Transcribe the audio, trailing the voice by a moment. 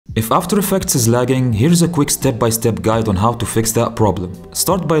If After Effects is lagging, here's a quick step-by-step guide on how to fix that problem.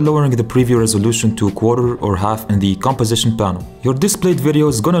 Start by lowering the preview resolution to 1/4 or half in the composition panel. Your displayed video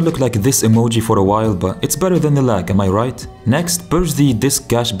is gonna look like this emoji for a while, but it's better than the lag, am I right? Next, purge the disk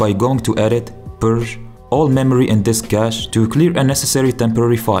cache by going to Edit, Purge, All Memory and Disk Cache to clear unnecessary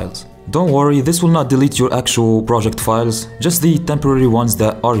temporary files. Don't worry, this will not delete your actual project files, just the temporary ones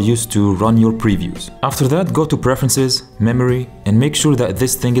that are used to run your previews. After that, go to Preferences, Memory, and make sure that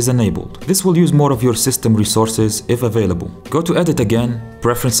this thing is enabled. This will use more of your system resources if available. Go to Edit again,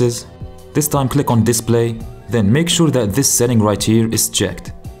 Preferences, this time click on Display, then make sure that this setting right here is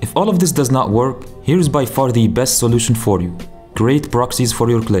checked. If all of this does not work, here's by far the best solution for you. Create proxies for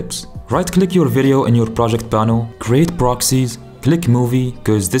your clips. Right-click your video in your project panel, create proxies, click Movie,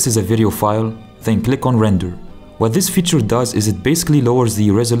 because this is a video file, then click on Render. What this feature does is it basically lowers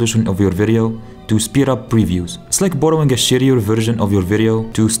the resolution of your video to speed up previews. It's like borrowing a shittier version of your video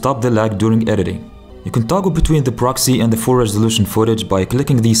to stop the lag during editing. You can toggle between the proxy and the full resolution footage by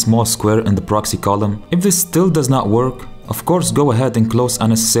clicking the small square in the proxy column. If this still does not work, of course go ahead and close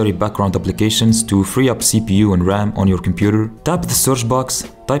unnecessary background applications to free up CPU and RAM on your computer. Tap the search box,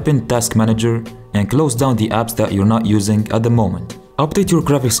 type in Task Manager, and close down the apps that you're not using at the moment. Update your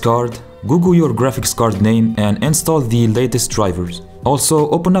graphics card, Google your graphics card name, and install the latest drivers. Also,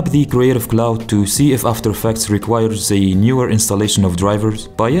 open up the Creative Cloud to see if After Effects requires a newer installation of drivers.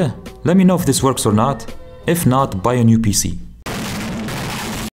 But yeah, let me know if this works or not. If not, buy a new PC.